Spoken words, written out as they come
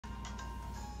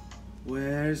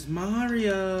Where's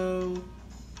Mario?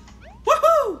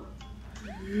 Woohoo!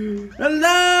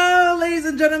 Hello, ladies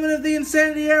and gentlemen of the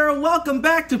Insanity Era. Welcome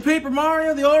back to Paper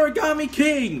Mario, the Origami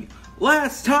King.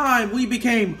 Last time, we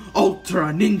became Ultra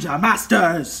Ninja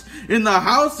Masters in the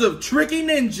House of Tricky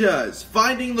Ninjas,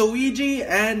 finding Luigi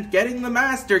and getting the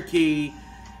Master Key.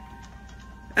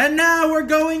 And now we're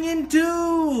going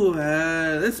into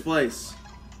this place.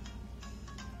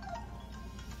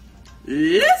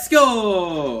 Let's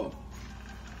go!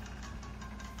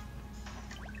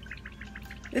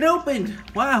 It opened!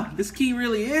 Wow, this key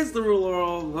really is the ruler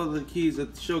of all the keys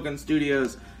at Shogun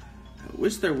Studios. I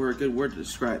wish there were a good word to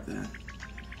describe that.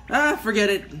 Ah, forget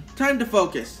it. Time to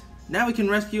focus. Now we can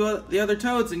rescue the other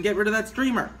Toads and get rid of that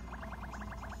streamer.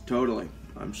 Totally.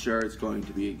 I'm sure it's going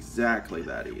to be exactly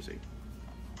that easy.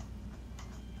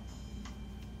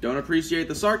 Don't appreciate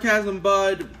the sarcasm,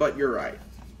 bud, but you're right.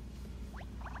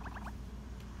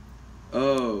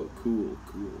 Oh, cool.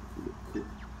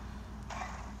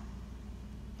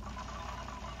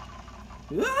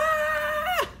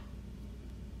 Ah!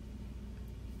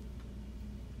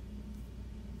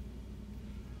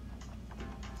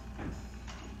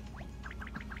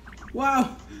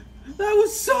 Wow, that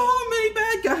was so many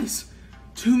bad guys.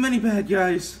 Too many bad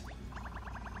guys.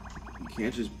 You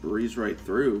can't just breeze right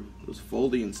through. Those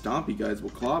Foldy and Stompy guys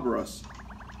will clobber us.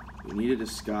 We need a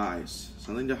disguise.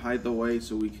 Something to hide the way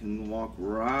so we can walk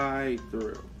right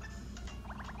through.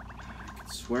 I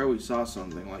could swear we saw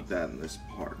something like that in this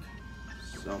park.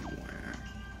 Somewhere.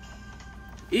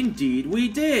 Indeed we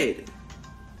did!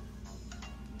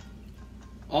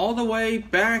 All the way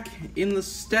back in the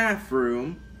staff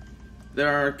room,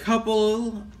 there are a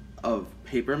couple of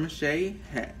papier-mâché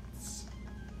heads.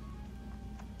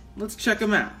 Let's check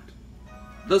them out.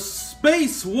 The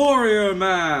Space Warrior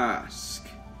mask!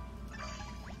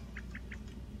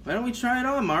 Why don't we try it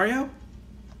on, Mario?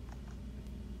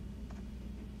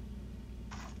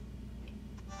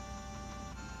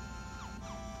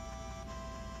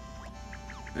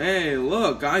 Hey,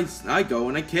 look, I go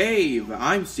in a cave.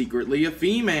 I'm secretly a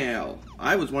female.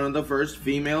 I was one of the first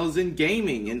females in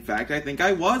gaming. In fact, I think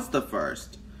I was the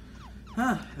first.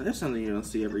 Huh, there's something you don't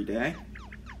see every day.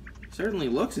 Certainly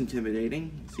looks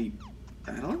intimidating. Is he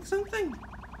battling something?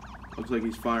 Looks like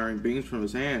he's firing beams from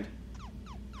his hand.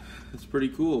 That's pretty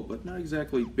cool, but not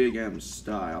exactly Big M's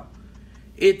style.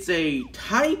 It's a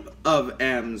type of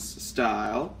M's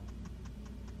style.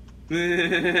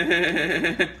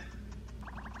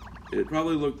 It'd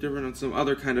probably look different on some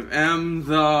other kind of M,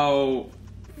 though.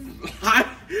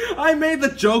 I made the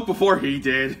joke before he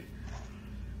did.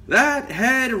 That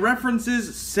head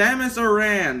references Samus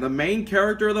Aran, the main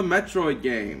character of the Metroid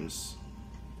games.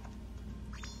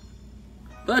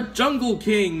 The Jungle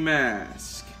King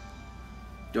mask.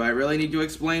 Do I really need to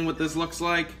explain what this looks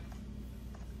like?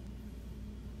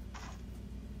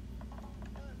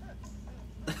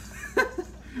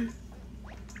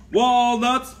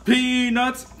 Walnuts,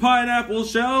 peanuts, pineapple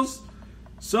shells,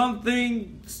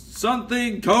 something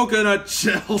coconut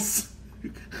shells.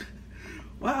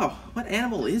 Wow, what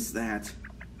animal is that?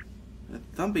 That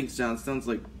thumping sounds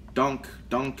like dunk.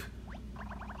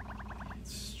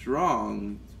 It's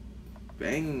strong.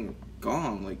 Bang,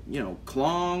 gong, like, you know,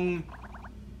 clong.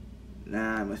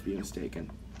 Nah, I must be mistaken.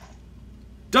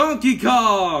 Donkey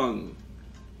Kong!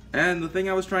 And the thing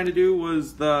I was trying to do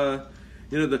was the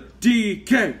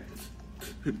DK,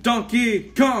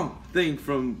 Donkey Kong thing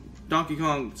from Donkey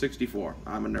Kong 64.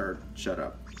 I'm a nerd, shut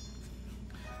up.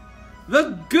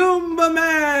 The Goomba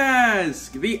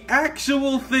mask! The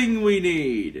actual thing we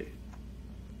need.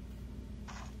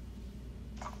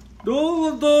 Ice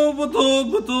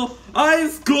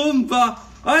Goomba!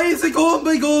 Ice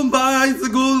Goomba! Ice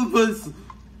Goombas!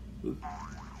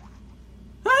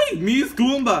 Hi, Miss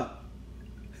Goomba!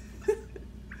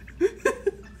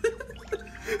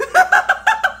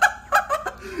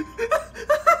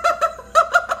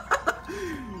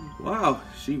 Wow,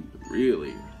 she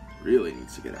really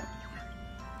needs to get out.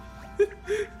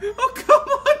 Oh, come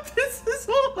on, this is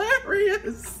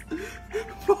hilarious!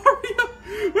 Mario,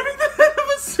 wearing the head of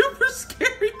a super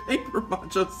scary paper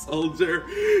macho soldier.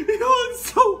 He looks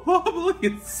so wobbly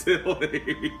and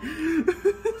silly.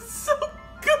 So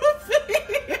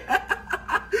goofy!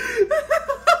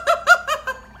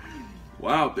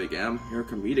 Wow, Big M, you're a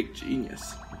comedic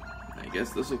genius. I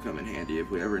guess this will come in handy if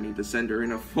we ever need to send her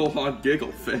in a full-on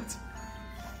giggle fit.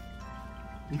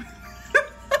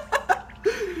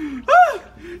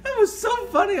 That was so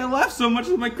funny, I laughed so much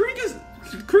that my creases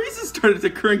started to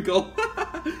crinkle.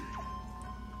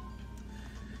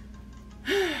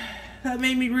 That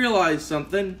made me realize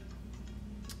something.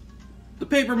 The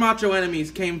paper macho enemies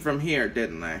came from here,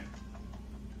 didn't they?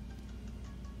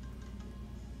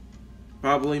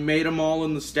 Probably made them all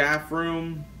in the staff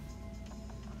room.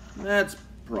 That's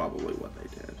probably what they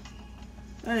did.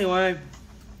 Anyway,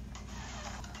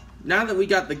 now that we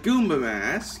got the Goomba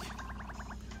mask,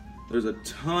 there's a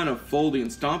ton of Foldy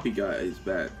and Stompy guys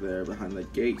back there behind the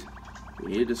gate.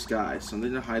 We need a disguise,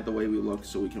 something to hide the way we look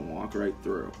so we can walk right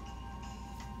through.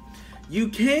 You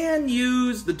can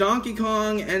use the Donkey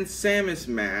Kong and Samus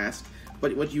mask,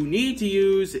 but what you need to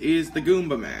use is the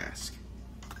Goomba mask.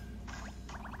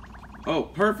 Oh,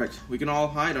 perfect. We can all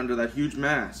hide under that huge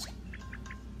mask.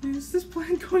 Is this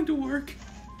plan going to work?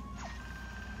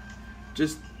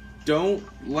 Just don't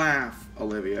laugh,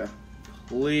 Olivia.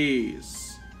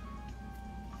 Please.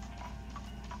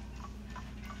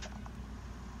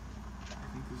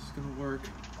 I think this is gonna work.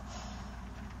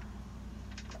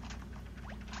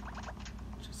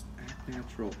 Just act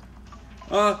natural.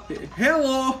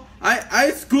 Hello!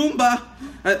 I's Goomba!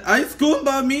 I's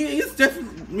Goomba! Me is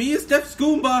Steph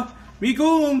Goomba! Me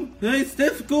Goom! Hey,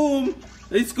 Steph Goom!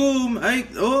 It's Goom!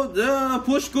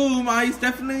 Push Goom! I's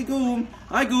definitely Goom!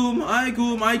 I Goom!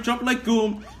 I jump like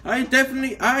Goom! I def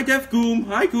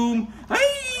Goom! I Goom!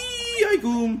 I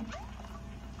Goom!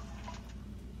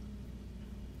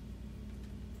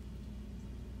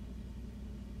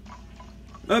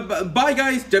 Bye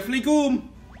guys! Definitely Goom!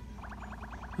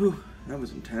 Whew, that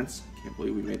was intense. Can't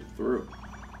believe we made it through.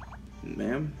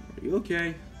 Ma'am, are you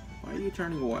okay? Why are you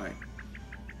turning away?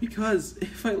 Because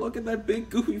if I look at that big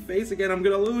goofy face again, I'm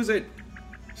gonna lose it.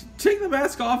 Take the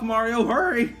mask off, Mario,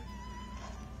 hurry!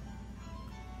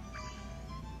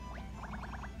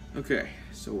 Okay,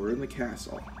 so we're in the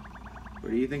castle.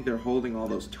 Where do you think they're holding all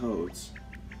those toads?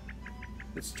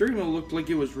 That streamer looked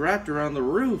like it was wrapped around the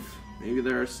roof. Maybe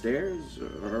there are stairs,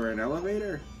 or an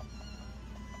elevator?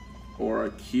 Or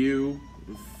a queue,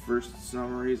 for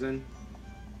some reason.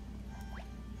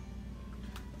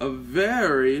 A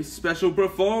very special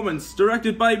performance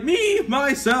directed by me,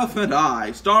 myself, and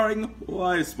I, starring,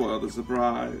 why spoil the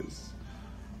surprise?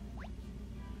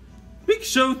 Big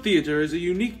Show Theater is a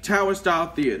unique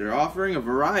tower-style theater offering a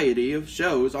variety of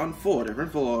shows on 4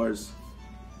 different floors.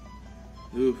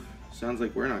 Oof, sounds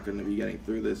like we're not going to be getting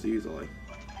through this easily.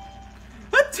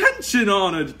 Attention,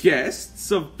 honored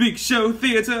guests of Big Show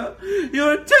Theater!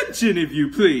 Your attention, if you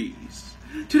please!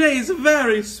 Today's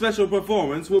very special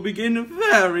performance will begin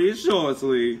very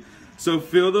shortly, so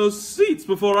fill those seats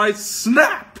before I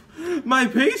snap! My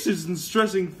patience is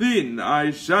stretching thin,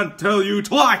 I shan't tell you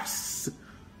twice!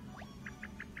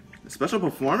 A special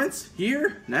performance?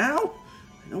 Here? Now?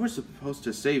 I know we're supposed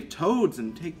to save toads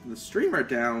and take the streamer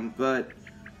down, but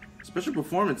special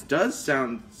performance does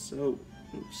sound so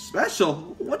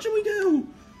special. What should we do?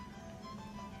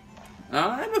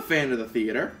 I'm a fan of the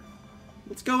theater.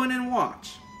 Let's go in and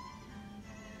watch.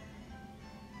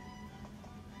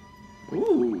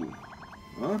 Ooh.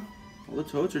 Huh? All the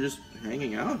toads are just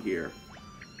hanging out here.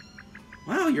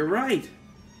 Wow, you're right.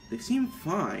 They seem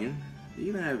fine. They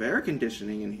even have air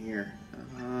conditioning in here.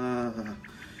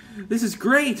 This is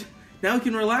great! Now we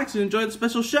can relax and enjoy the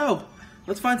special show.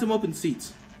 Let's find some open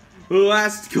seats.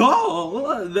 Last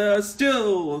call! There are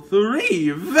still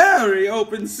 3 very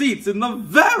open seats in the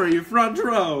very front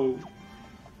row.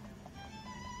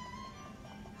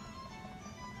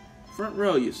 Front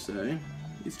row, you say?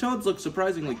 These toads look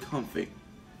surprisingly comfy.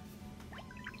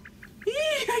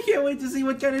 I can't wait to see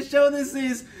what kind of show this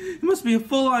is. It must be a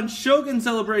full-on Shogun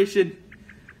celebration.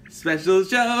 Special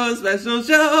show,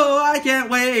 I can't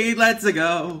wait, let's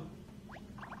go.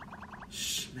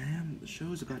 Shh, ma'am, the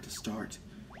show's about to start.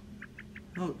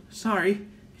 Oh, sorry,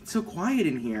 it's so quiet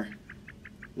in here.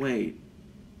 Wait,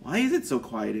 why is it so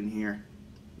quiet in here?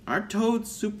 Aren't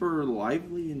toads super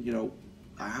lively and,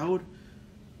 loud?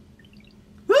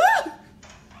 Ah!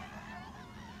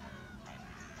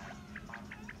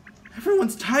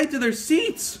 Everyone's tied to their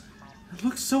seats. It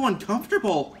looks so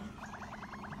uncomfortable.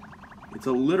 It's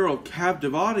a literal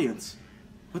captive audience.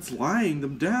 What's lying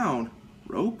them down?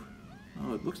 Rope?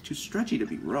 Oh, it looks too stretchy to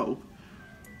be rope.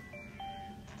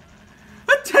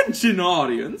 Attention,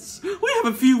 audience! We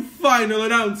have a few final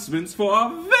announcements for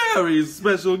our very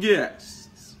special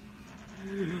guests.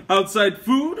 Outside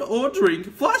food or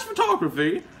drink, flash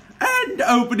photography, and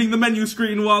opening the menu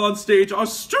screen while on stage are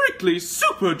strictly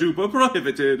super-duper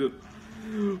prohibited.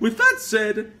 With that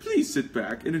said, please sit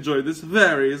back and enjoy this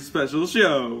very special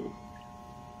show.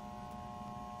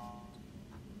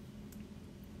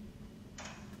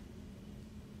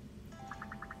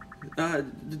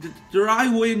 Dry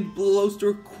wind blows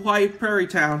through a quiet prairie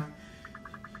town.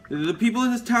 The people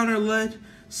in this town are led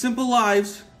simple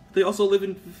lives. They also live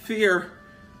in fear.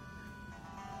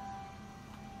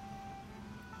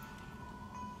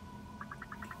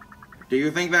 Do you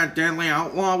think that deadly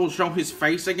outlaw will show his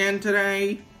face again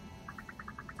today?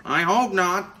 I hope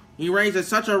not. He raises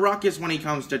such a ruckus when he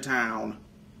comes to town.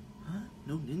 Huh?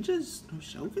 No ninjas? No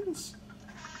shoguns?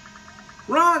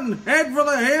 Run! Head for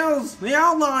the hills! The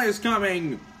outlaw is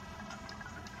coming!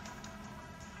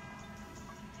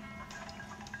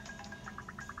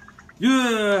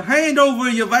 Yeah, hand over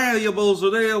your valuables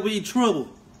or there'll be trouble.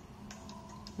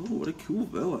 Oh, what a cool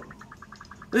villain.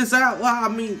 This outlaw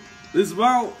means business.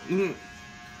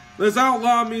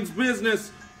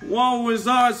 Woe is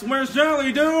us, we're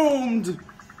surely doomed.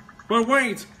 But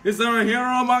wait, is there a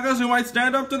hero among us who might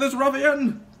stand up to this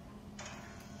ruffian?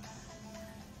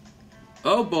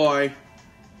 Oh boy.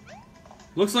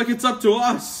 Looks like it's up to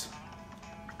us.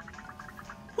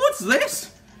 What's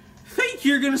this? Think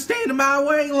you're gonna stand in my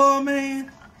way,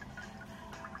 lawman?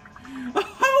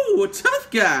 Oh, a tough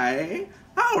guy, eh?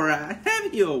 Alright, have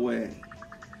it your way.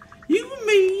 You and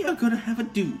me are gonna have a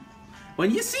duel.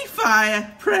 When you see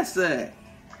fire, press A.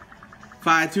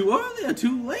 Fire too early or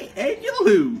too late, and you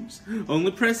lose.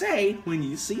 Only press A when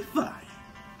you see fire.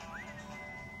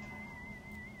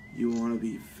 You want to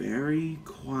be very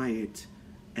quiet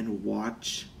and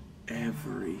watch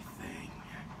everything.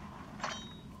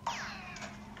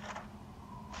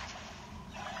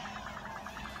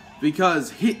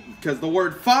 Because the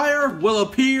word fire will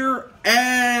appear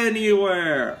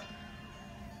anywhere.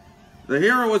 The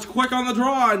hero was quick on the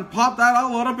draw and popped that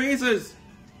outlaw to pieces.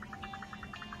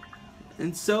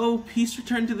 And so, peace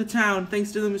returned to the town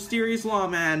thanks to the mysterious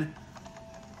lawman.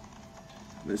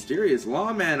 Mysterious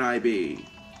lawman I be.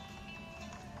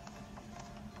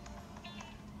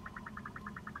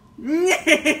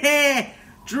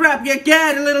 Drop your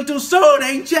guard a little too soon,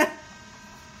 ain't ya?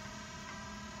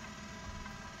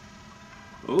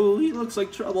 Oh, he looks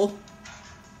like trouble.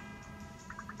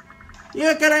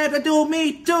 You're gonna have to do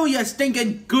me too, you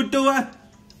stinking good doer.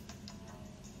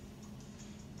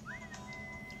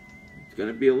 It's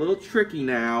gonna be a little tricky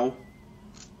now.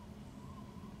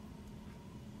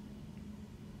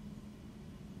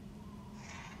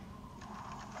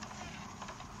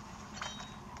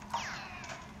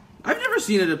 I've never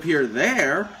seen it appear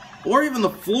there, or even the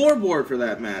floorboard for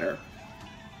that matter.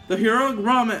 The heroic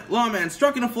lawman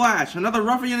struck in a flash. Another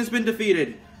ruffian has been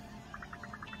defeated.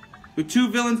 With 2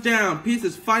 villains down, peace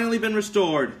has finally been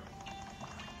restored.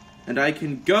 And I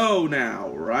can go now,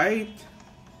 right?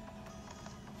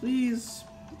 Please.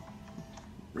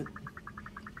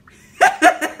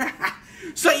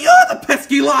 So you're the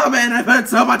pesky lawman I've heard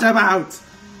so much about!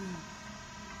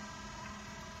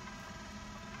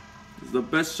 This is the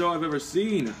best show I've ever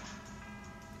seen.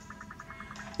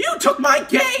 You took my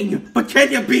gang, but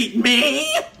can you beat me?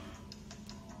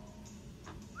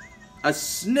 A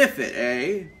sniff it,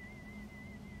 eh?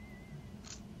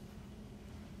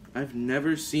 I've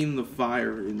never seen the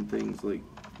fire in things like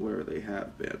where they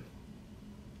have been.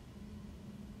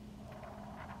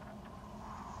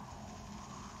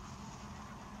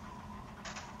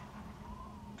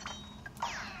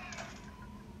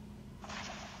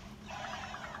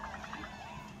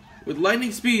 With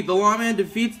lightning speed, the lawman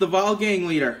defeats the vile gang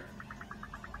leader.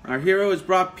 Our hero has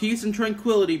brought peace and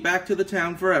tranquility back to the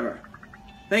town forever.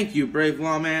 Thank you, brave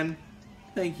lawman.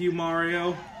 Thank you,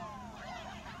 Mario.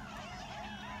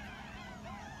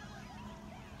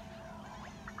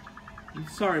 I'm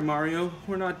sorry, Mario.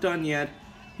 We're not done yet.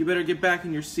 You better get back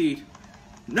in your seat.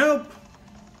 Nope!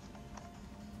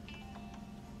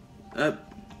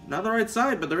 Not the right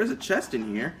side, but there is a chest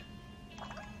in here.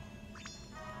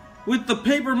 With the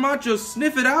Paper Macho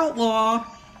Sniff It Outlaw!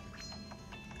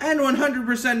 And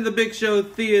 100% of the Big Show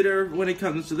Theater when it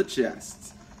comes to the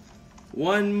chests.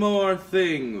 One more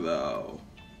thing, though.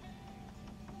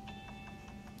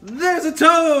 There's a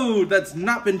toad that's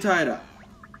not been tied up.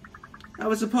 I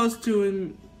was supposed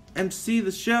to MC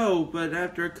the show, but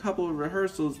after a couple of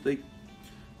rehearsals, they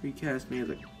recast me as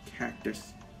a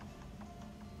cactus.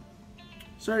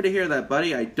 Sorry to hear that,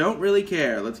 buddy. I don't really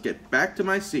care. Let's get back to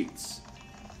my seats.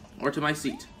 Or to my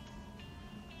seat.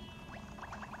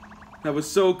 That was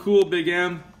so cool, Big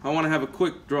M. I want to have a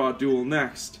quick draw duel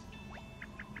next.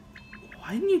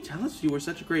 Why didn't you tell us you were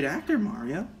such a great actor,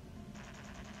 Mario?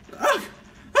 Ugh!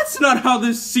 That's not how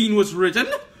this scene was written!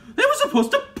 They were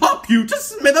supposed to pop you to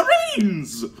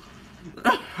smithereens!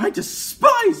 I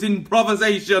despise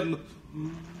improvisation!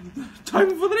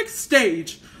 Time for the next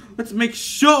stage! Let's make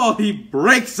sure he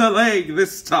breaks a leg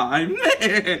this time!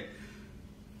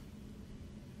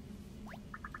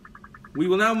 We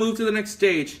will now move to the next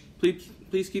stage.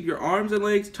 Please keep your arms and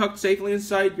legs tucked safely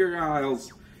inside your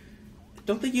aisles.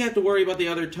 Don't think you have to worry about the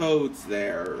other toads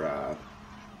there,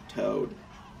 Toad.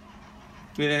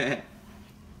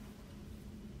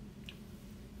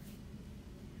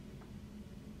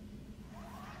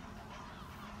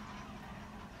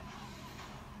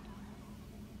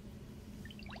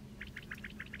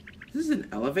 This is an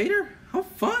elevator? How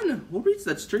fun! We'll reach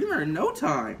that streamer in no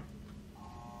time.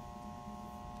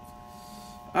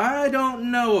 I don't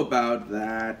know about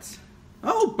that.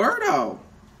 Oh, Birdo!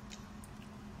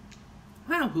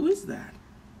 Wow, who is that?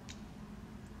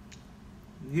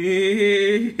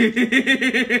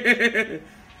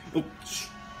 Oh, shh.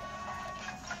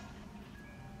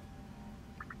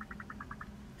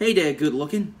 Hey there, good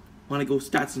looking. Wanna go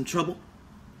start some trouble?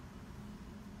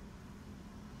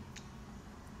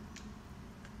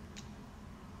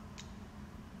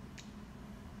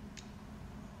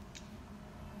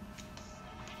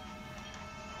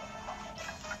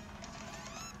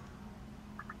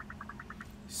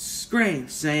 Scram,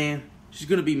 Sam. She's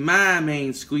gonna be my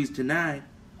main squeeze tonight.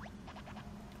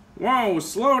 Whoa,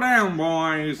 slow down,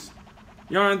 boys.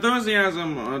 Your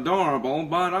enthusiasm adorable,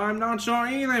 but I'm not sure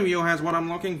either of you has what I'm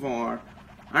looking for.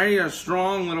 I need a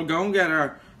strong little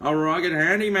go-getter, a rugged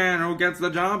handyman who gets the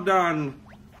job done.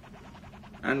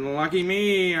 And lucky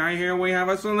me, I hear we have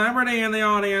a celebrity in the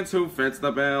audience who fits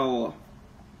the bill.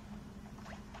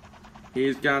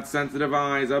 He's got sensitive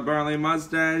eyes, a burly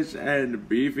mustache, and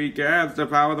beefy calves to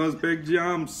power those big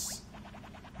jumps.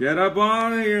 Get up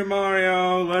on here,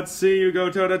 Mario. Let's see you go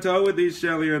toe-to-toe with these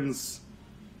Shellians.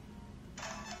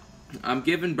 I'm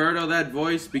giving Birdo that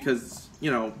voice because,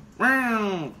 you know,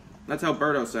 that's how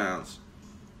Birdo sounds.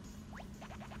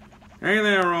 Hey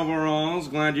there, Overalls.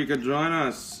 Glad you could join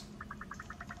us.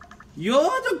 Your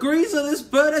degrees of this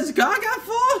bird is gaga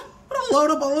for? What a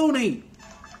load of baloney.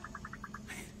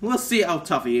 We'll see how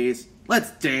tough he is. Let's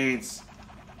dance.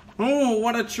 Oh,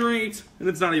 what a treat. And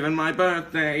it's not even my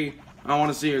birthday. I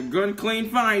want to see a good, clean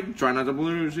fight. Try not to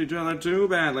lose each other too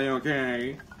badly,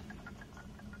 okay?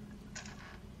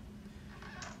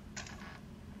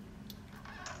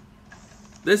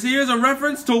 This here's a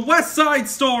reference to West Side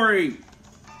Story,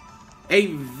 a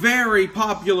very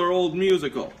popular old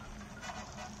musical.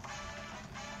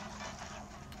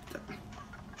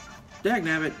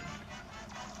 Dagnabbit.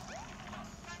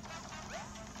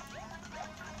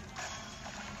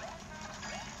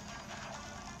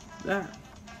 That.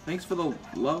 Thanks for the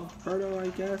love, Birdo, I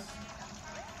guess.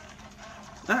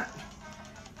 That.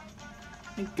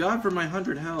 Thank God for my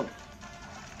 100 health.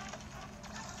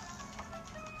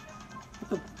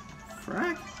 What the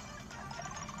frack?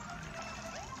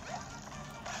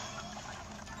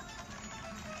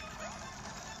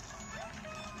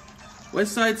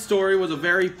 West Side Story was a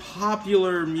very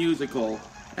popular musical,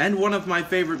 and one of my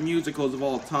favorite musicals of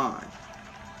all time.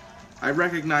 I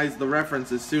recognized the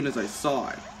reference as soon as I saw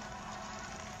it.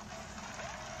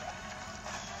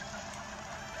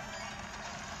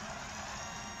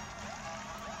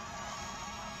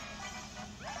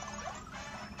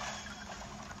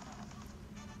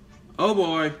 Oh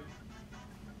boy.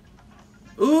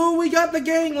 Ooh, we got the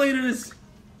gang leaders!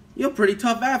 You're pretty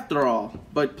tough after all,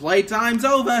 but playtime's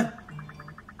over!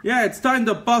 Yeah, it's time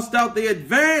to bust out the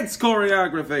advanced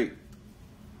choreography!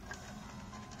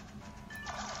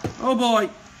 Oh boy!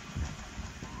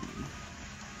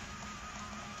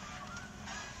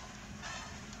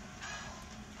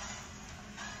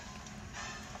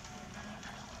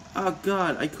 Oh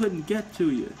god, I couldn't get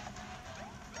to you.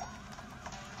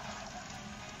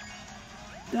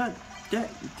 What?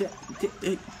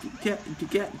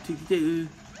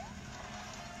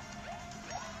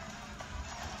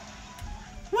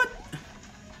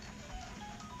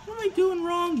 What am I doing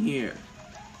wrong here?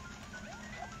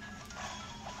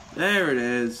 There it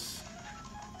is.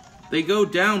 They go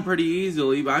down pretty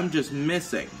easily, but I'm just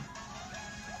missing.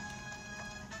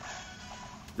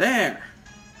 There!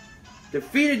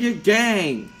 Defeated your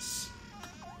gangs!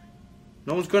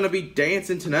 No one's gonna be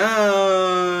dancing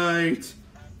tonight!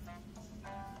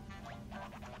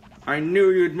 I knew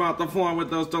you'd mop the floor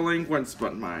with those delinquents,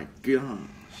 but my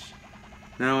gosh.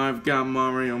 Now I've got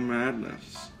Mario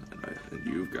Madness, and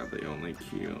you've got the only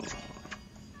cure.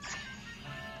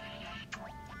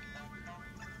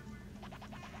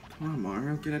 Come on,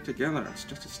 Mario, get it together. It's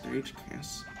just a stage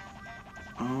kiss.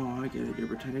 Oh, I get it. You're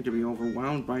pretending to be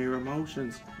overwhelmed by your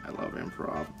emotions. I love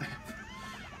improv.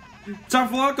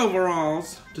 Tough luck,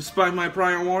 Overalls. Despite my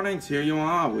prior warnings, here you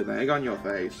are with egg on your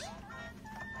face.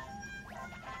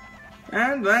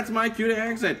 And that's my cue to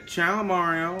exit. Ciao,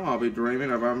 Mario. I'll be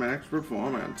dreaming of our next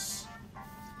performance.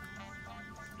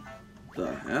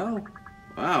 The hell?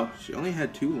 Wow, she only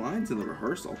had 2 lines in the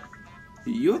rehearsal.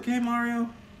 You okay, Mario?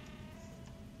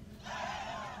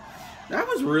 That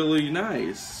was really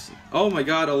nice. Oh my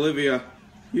god, Olivia.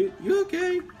 You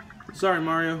okay? Sorry,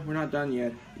 Mario, we're not done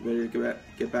yet. You better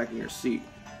get back in your seat.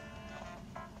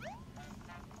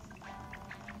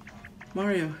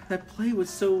 Mario, that play was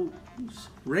so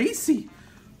racy.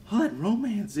 All that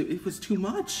romance, it was too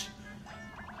much.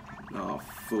 Oh,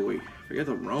 phooey. Forget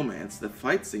the romance. The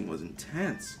fight scene was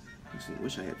intense. I just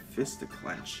wish I had fists to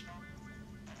clench.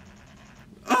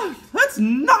 Ugh, that's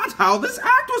not how this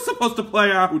act was supposed to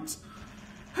play out!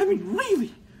 I mean,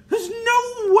 really? There's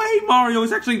no way Mario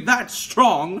is actually that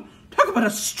strong! Talk about a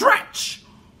stretch!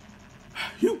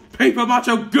 You paper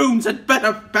macho goons had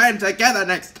better band together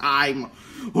next time,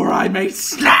 or I may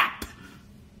snap!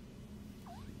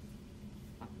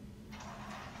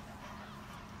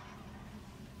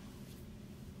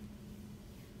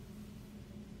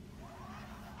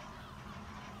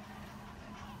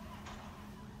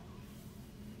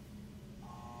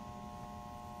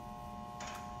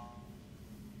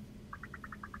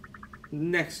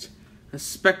 Next, a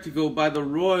spectacle by the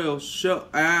royal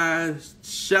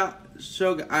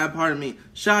pardon me,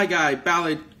 Shy Guy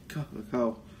Ballet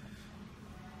Co.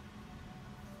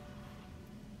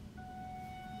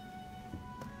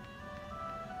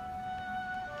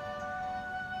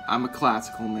 I'm a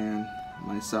classical man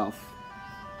myself,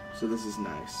 so this is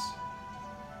nice.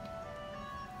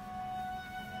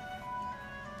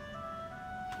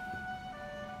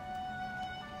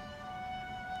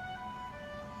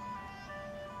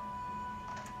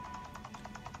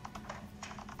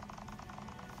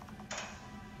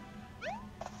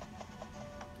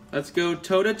 Let's go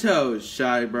toe-to-toe,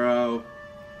 Shy Bro.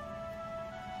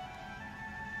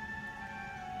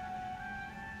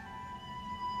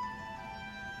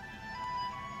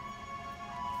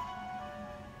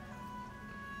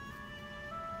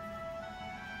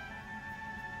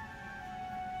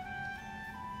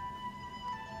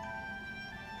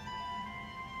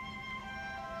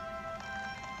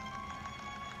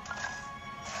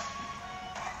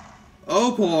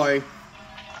 Oh boy.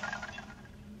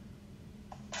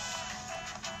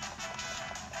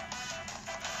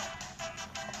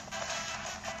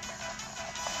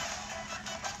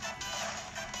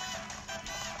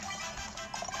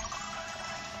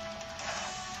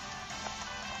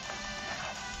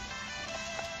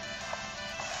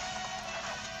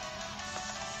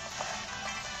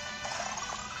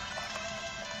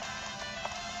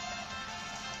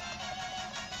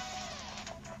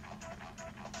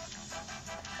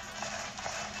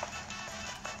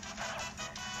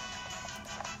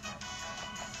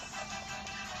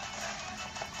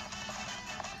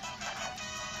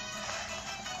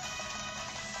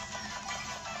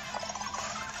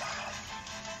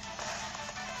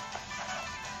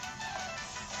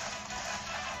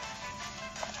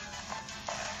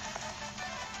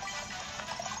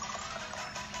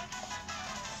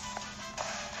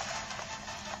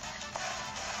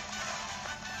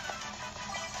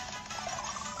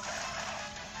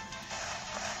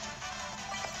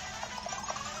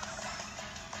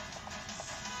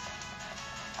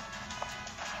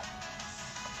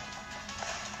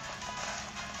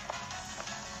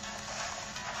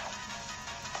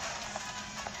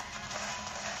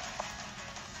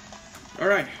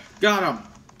 Alright, got him.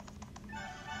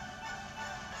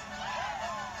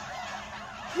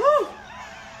 Whew!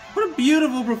 What a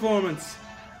beautiful performance.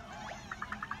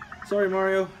 Sorry,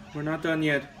 Mario, we're not done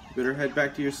yet. You better head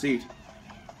back to your seat.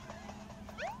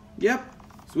 Yep,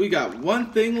 so we got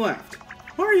one thing left.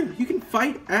 Mario, you can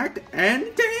fight, act, and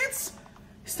dance?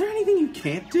 Is there anything you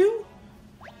can't do?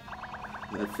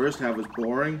 That first half was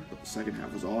boring, but the second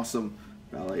half was awesome.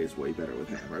 Ballet is way better with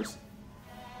hammers.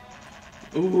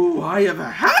 Ooh, I have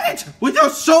had it with your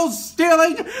soul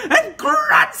stealing and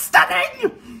grunt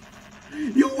stunning!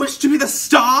 You wish to be the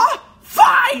star?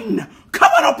 Fine! Come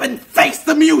on up and face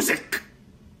the music!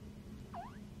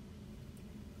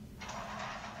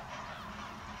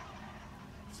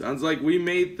 Sounds like we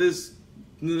made this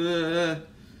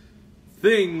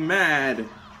thing mad.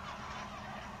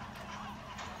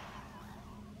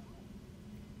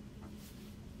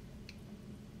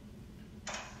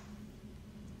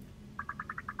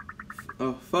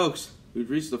 Oh, folks,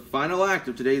 we've reached the final act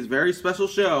of today's very special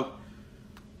show.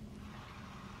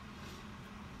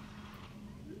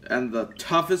 And the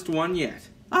toughest one yet.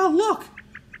 Oh, look!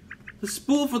 The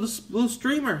spool for the blue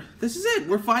streamer. This is it.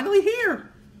 We're finally here.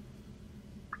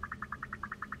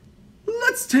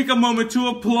 Let's take a moment to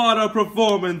applaud our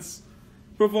performers.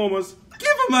 Give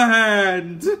them a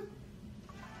hand.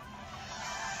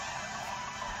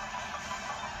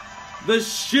 The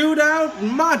Shootout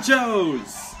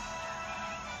Machos.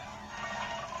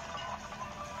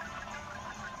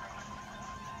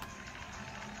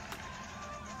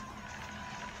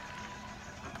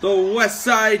 The West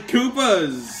Side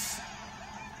Koopas.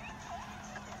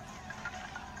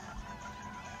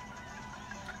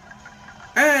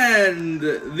 And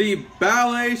the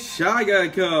Ballet Shy Guy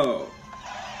Co.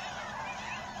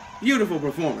 Beautiful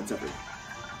performance, everyone.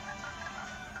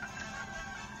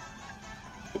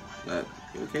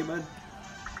 okay, bud?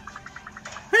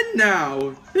 And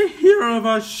now, the hero of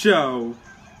our show.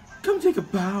 Come take a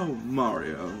bow,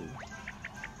 Mario.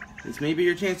 This may be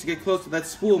your chance to get close to that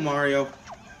spool, Mario.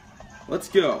 Let's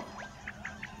go.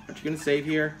 Aren't you gonna save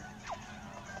here?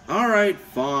 Alright,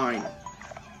 fine.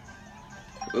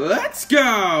 Let's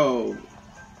go!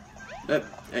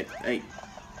 Hey.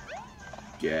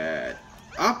 Get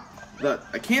up.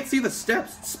 I can't see the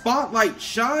steps. Spotlight,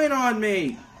 shine on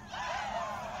me!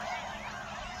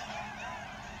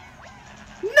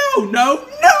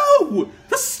 No!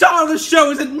 The star of the show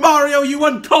isn't Mario, you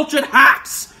uncultured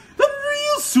hacks! The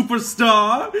real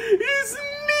superstar is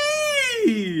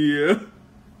me!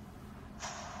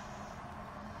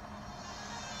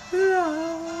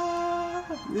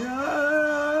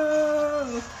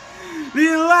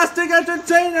 The Elastic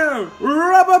Entertainer!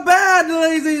 Rubber band,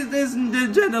 ladies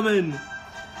and gentlemen!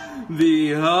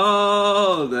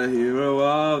 Behold, the hero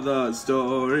of the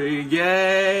story,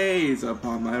 gaze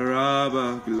upon my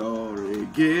rubber glory.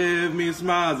 Give me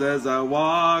smiles as I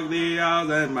walk the aisles,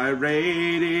 and my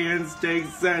radiance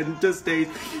takes center stage.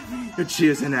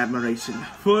 Cheers and admiration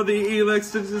for the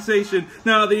electric sensation.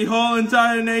 Now the whole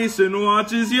entire nation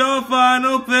watches your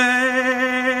final page.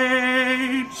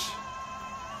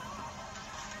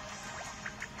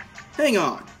 Hang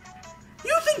on.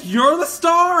 You think you're the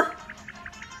star?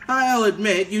 I'll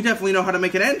admit, you definitely know how to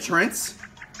make an entrance.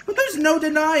 But there's no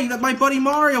denying that my buddy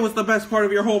Mario was the best part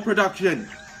of your whole production.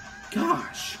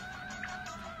 Gosh.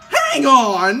 Hang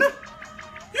on!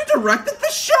 You directed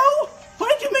this show?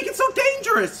 Why did you make it so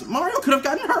dangerous? Mario could have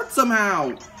gotten hurt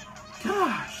somehow.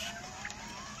 Gosh.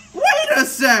 Wait a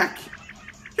sec!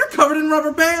 You're covered in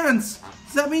rubber bands.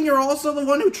 Does that mean you're also the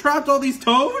one who trapped all these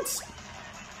toads?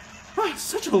 Oh,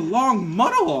 such a long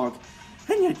monologue.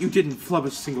 And yet you didn't flub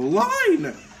a single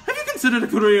line. Have you considered a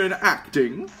career in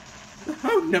acting?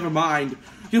 Oh, never mind.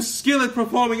 Your skill at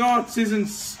performing arts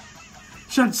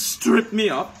shan't strip me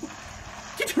up.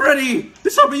 Get ready!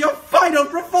 This will be your final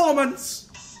performance!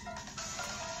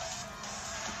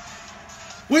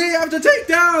 We have to take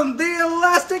down the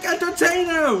Elastic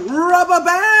Entertainer Rubber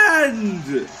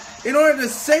Band in order to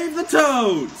save the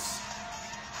toads.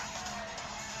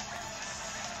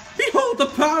 Behold the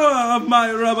power of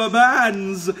my rubber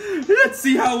bands! Let's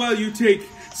see how well you take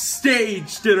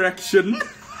stage direction.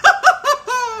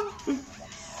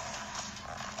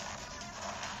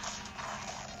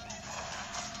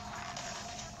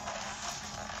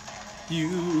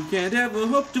 You can't ever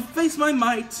hope to face my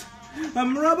might.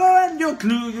 I'm rubber and you'll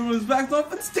glue your back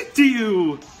off and stick to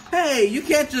you. Hey, you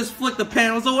can't just flick the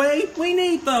panels away. We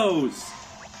need those.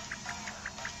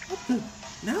 What the?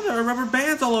 Now there are rubber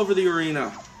bands all over the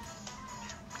arena.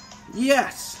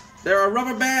 Yes, there are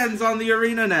rubber bands on the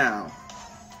arena now.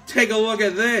 Take a look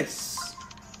at this.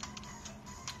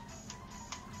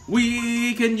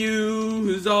 We can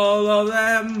use all of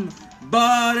them,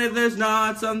 but if there's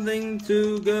not something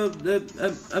to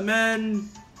amend,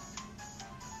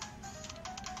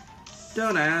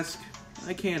 don't ask.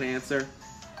 I can't answer.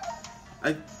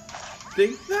 I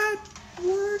think that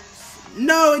works.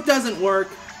 No, it doesn't work.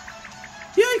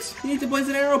 Yikes! You need to place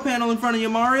an arrow panel in front of you,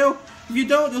 Mario. If you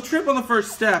don't, you'll trip on the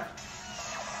first step.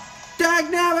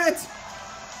 Dagnabbit!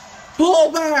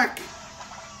 Pull back!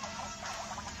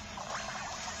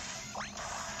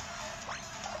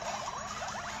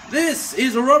 This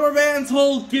is Rubber Band's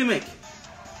whole gimmick.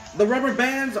 The rubber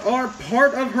bands are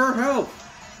part of her health.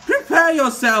 Prepare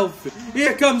yourself!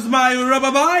 Here comes my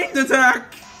rubber band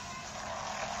attack!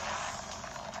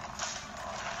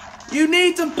 You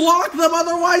need to block them,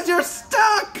 otherwise you're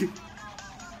stuck!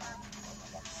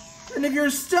 And if you're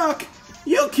stuck,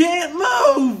 you can't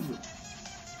move!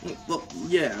 Well,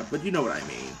 yeah, but you know what I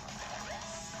mean.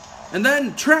 And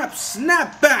then Trap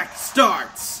Snapback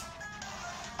starts!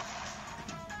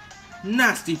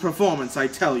 Nasty performance, I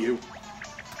tell you.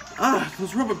 Ah,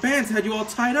 those rubber bands had you all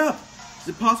tied up. Is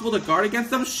it possible to guard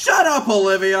against them? Shut up,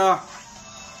 Olivia!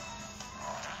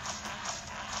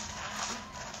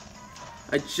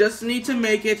 I just need to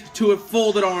make it to a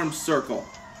folded arm circle.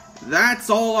 That's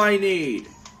all I need.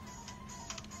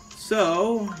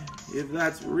 So, if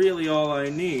that's really all I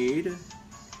need,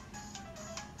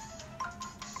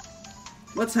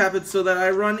 let's have it so that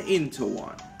I run into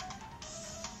one.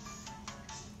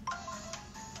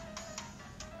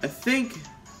 I think...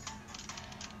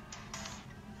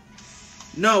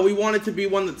 No, we want it to be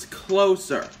one that's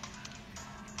closer.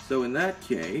 So in that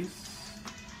case...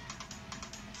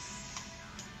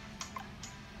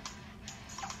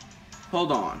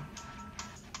 Hold on.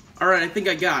 Alright, I think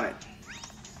I got it.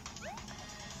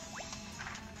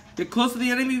 Get close to the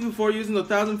enemy before using the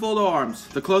 1,000-fold arms.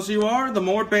 The closer you are, the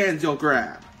more bands you'll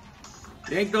grab.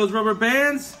 Yank those rubber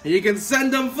bands, and you can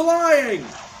send them flying!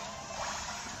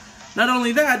 Not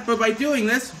only that, but by doing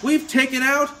this, we've taken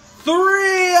out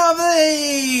 3 of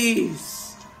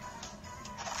these!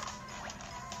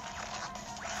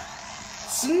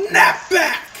 Snap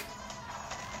back!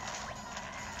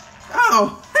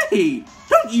 Oh, hey!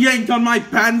 Don't yank on my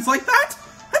bands like that!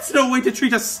 That's no way to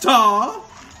treat a star!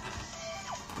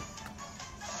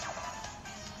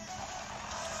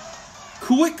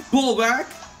 Quick pullback.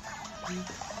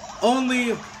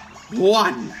 Only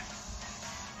 1.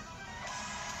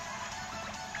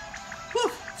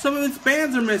 Look, some of its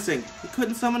bands are missing. We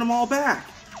couldn't summon them all back.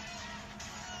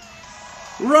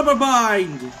 Rubber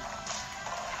bind.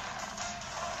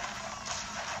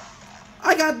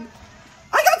 I got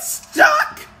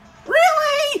stuck.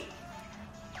 Really?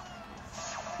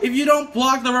 If you don't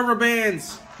block the rubber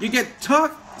bands, you get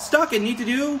stuck and need to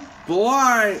do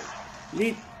blind.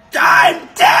 I'm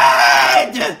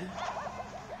dead!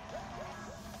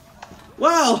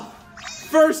 Well,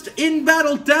 first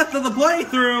in-battle death of the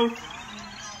playthrough.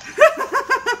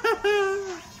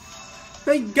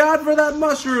 Thank God for that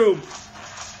mushroom.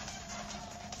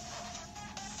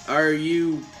 Are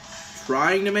you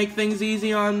trying to make things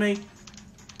easy on me?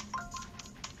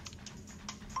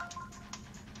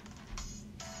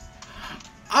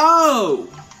 Oh!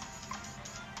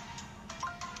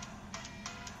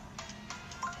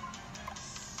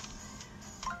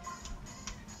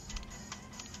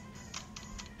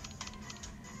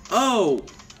 Oh!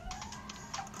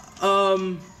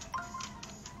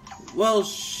 Well,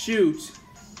 shoot.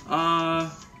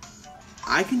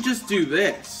 I can just do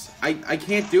this. I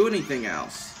can't do anything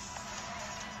else.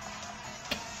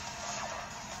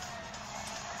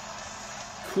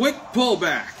 Quick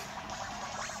pullback.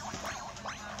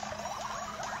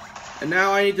 And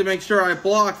now I need to make sure I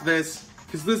block this,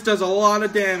 because this does a lot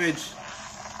of damage.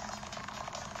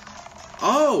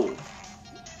 Oh!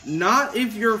 Not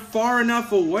if you're far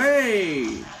enough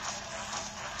away.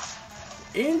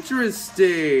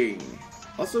 Interesting.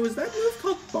 Also, is that move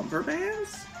called bumper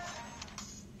bands?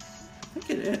 I think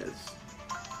it is.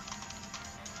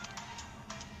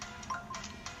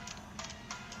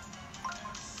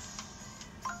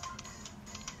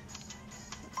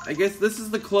 I guess this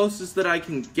is the closest that I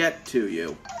can get to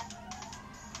you.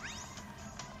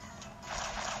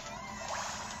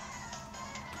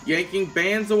 Yanking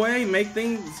bands away make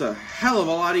things a hell of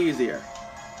a lot easier.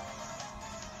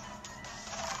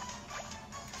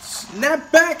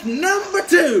 Snapback number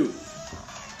 2!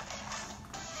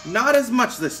 Not as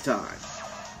much this time.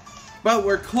 But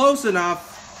we're close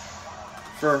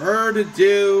enough for her to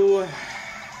do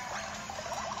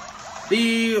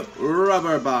the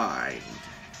rubber bind.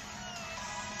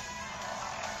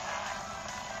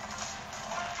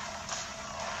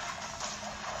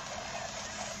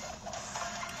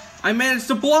 I managed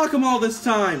to block them all this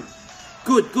time.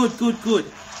 Good, good, good, good.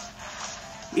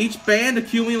 Each band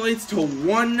accumulates to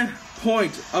 1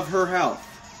 point of her health.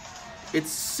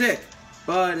 It's sick,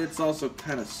 but it's also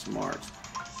kind of smart.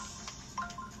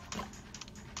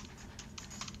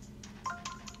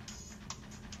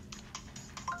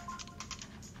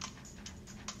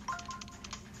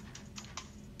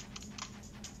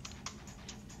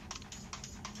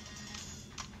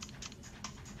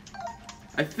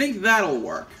 I think that'll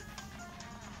work.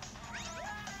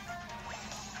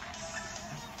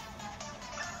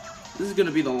 This is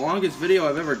gonna be the longest video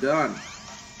I've ever done.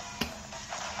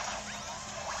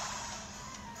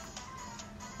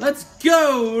 Let's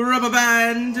go, rubber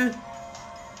band!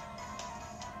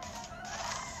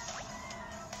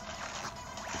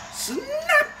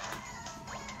 Snap!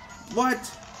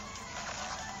 What?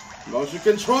 Motion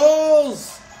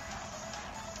controls!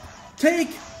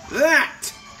 Take that!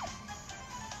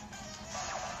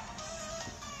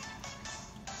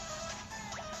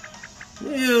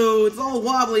 Ew, it's all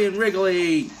wobbly and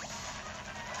wriggly.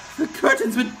 The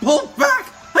curtain's been pulled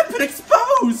back! I've been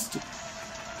exposed!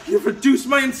 You've reduced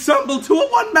my ensemble to a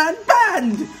one-man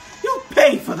band! You'll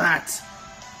pay for that!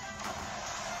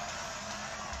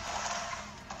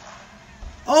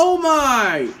 Oh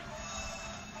my!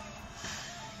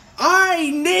 I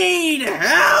need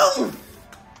help!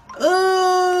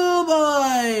 Oh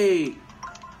boy!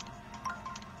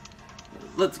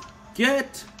 Let's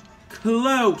get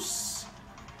close.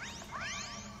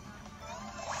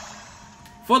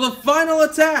 For the final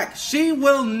attack, she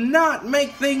will not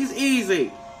make things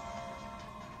easy.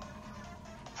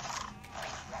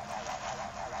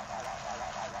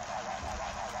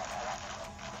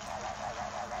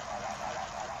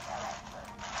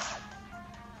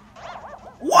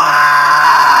 What?